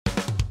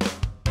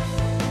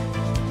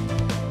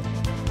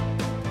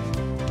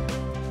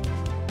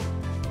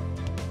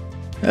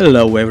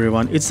Hello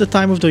everyone, it's the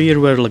time of the year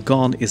where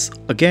Lagon is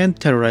again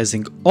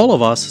terrorizing all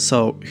of us,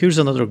 so here's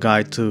another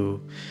guide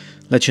to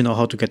let you know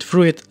how to get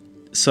through it.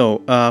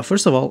 So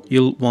first of all,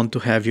 you'll want to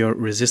have your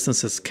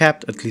resistances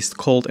capped, at least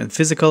cold and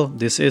physical.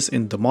 This is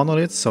in the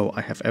monolith, so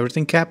I have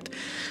everything capped.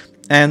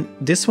 And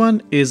this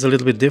one is a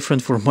little bit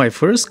different from my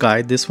first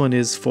guide. This one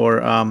is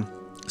for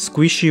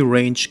squishy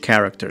range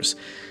characters.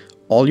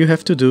 All you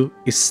have to do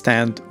is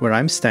stand where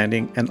I'm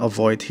standing and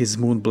avoid his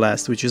moon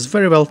blast, which is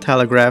very well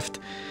telegraphed.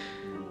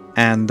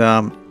 And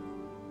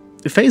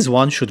phase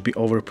 1 should be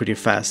over pretty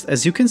fast.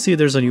 As you can see,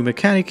 there's a new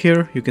mechanic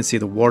here. You can see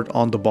the ward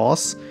on the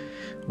boss,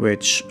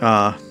 which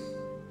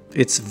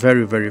it's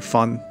very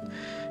fun,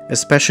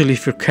 especially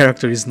if your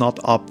character is not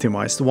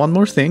optimized. One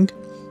more thing,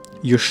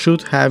 you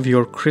should have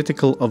your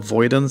critical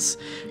avoidance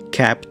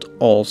capped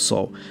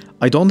also.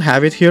 I don't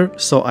have it here,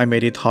 so I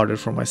made it harder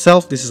for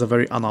myself. This is a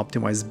very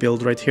unoptimized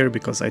build right here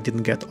because I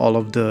didn't get all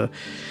of the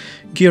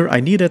gear I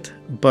needed,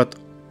 but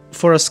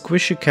for a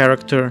squishy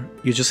character,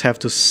 you just have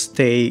to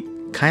stay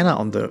kind of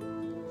on the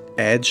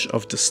edge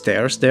of the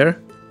stairs there.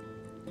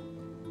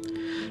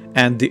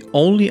 And the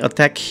only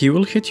attack he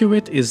will hit you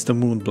with is the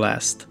moon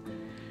blast.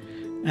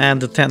 And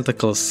the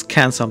tentacles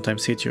can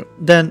sometimes hit you.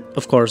 Then,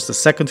 of course, the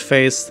second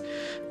phase,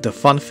 the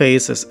fun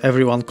phase as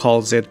everyone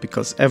calls it,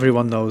 because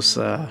everyone knows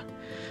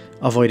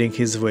avoiding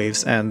his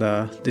waves and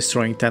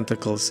destroying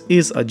tentacles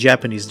is a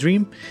Japanese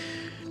dream.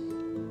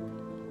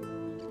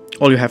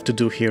 All you have to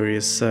do here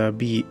is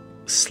be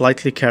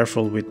slightly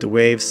careful with the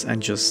waves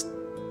and just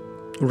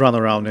run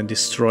around and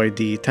destroy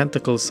the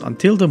tentacles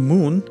until the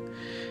moon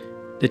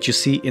that you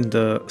see in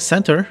the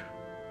center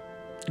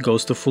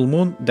goes to full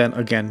moon. Then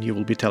again you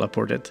will be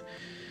teleported.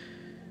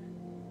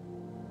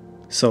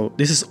 So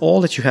this is all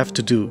that you have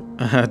to do.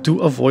 Do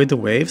avoid the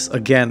waves.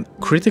 Again,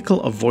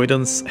 critical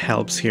avoidance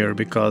helps here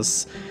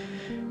because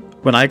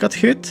when I got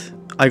hit,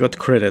 I got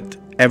critted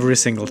every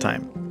single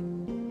time.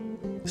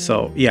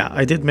 So yeah,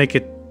 I did make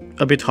it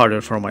a bit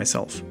harder for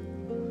myself.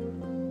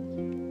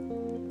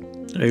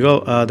 There you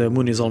go, the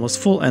moon is almost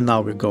full, and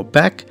now we go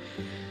back.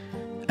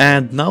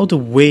 And now the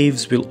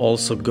waves will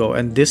also go,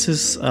 and this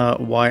is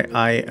why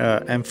I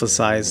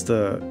emphasize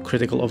the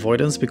critical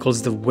avoidance,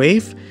 because the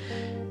wave,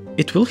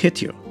 it will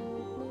hit you.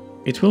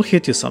 It will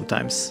hit you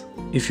sometimes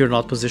if you're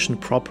not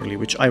positioned properly,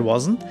 which I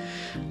wasn't.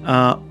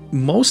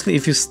 Mostly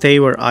if you stay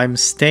where I'm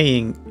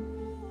staying,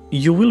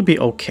 you will be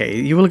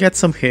okay. You will get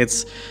some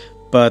hits,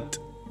 but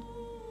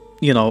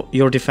you know,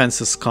 your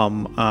defenses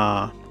come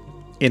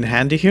in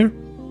handy here.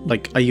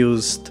 Like I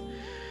used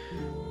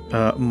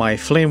my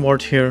flame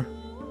ward here.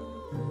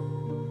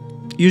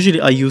 Usually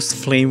I use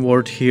flame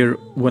ward here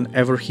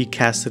whenever he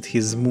casted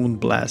his moon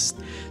blast.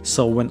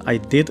 So when I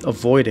did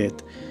avoid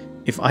it,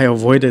 if I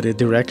avoided it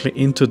directly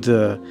into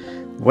the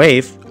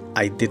wave,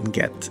 I didn't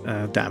get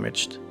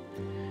damaged.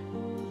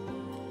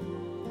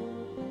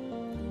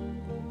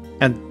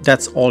 And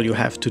that's all you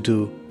have to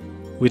do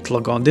with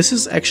Lagon. This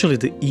is actually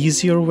the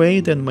easier way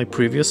than my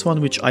previous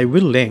one, which I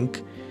will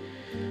link.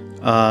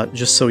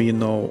 Just so you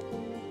know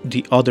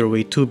the other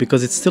way too,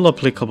 because it's still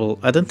applicable.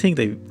 I don't think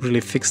they really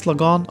fixed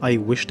Lagon. I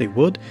wish they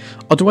would.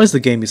 Otherwise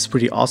the game is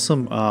pretty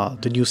awesome.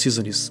 The new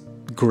season is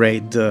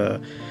great. The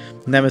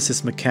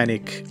Nemesis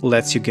mechanic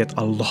lets you get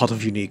a lot of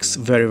uniques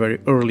very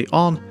early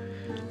on.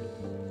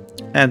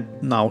 And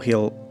now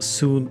he'll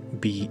soon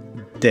be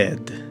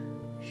dead.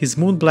 His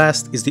moon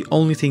blast is the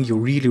only thing you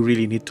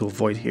really need to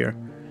avoid here.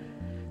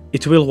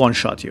 It will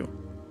one-shot you.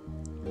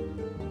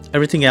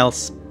 Everything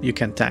else you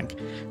can tank.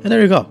 And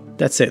there you go,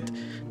 that's it.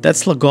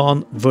 That's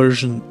Lagon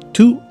version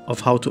 2 of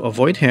how to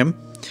avoid him.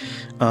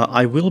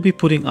 I will be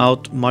putting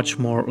out much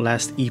more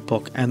Last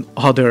Epoch and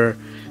other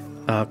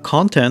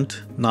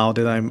content now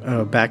that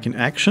I'm back in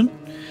action.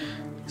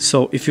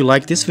 So if you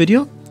like this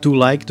video, do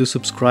like, do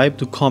subscribe,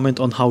 do comment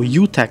on how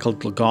you tackled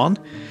Lagon.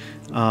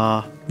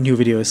 New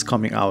video is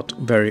coming out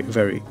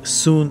very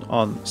soon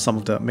on some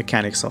of the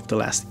mechanics of the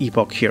Last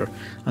Epoch here.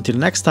 Until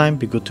next time,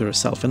 be good to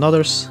yourself and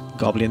others.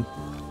 Goblin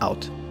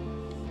out.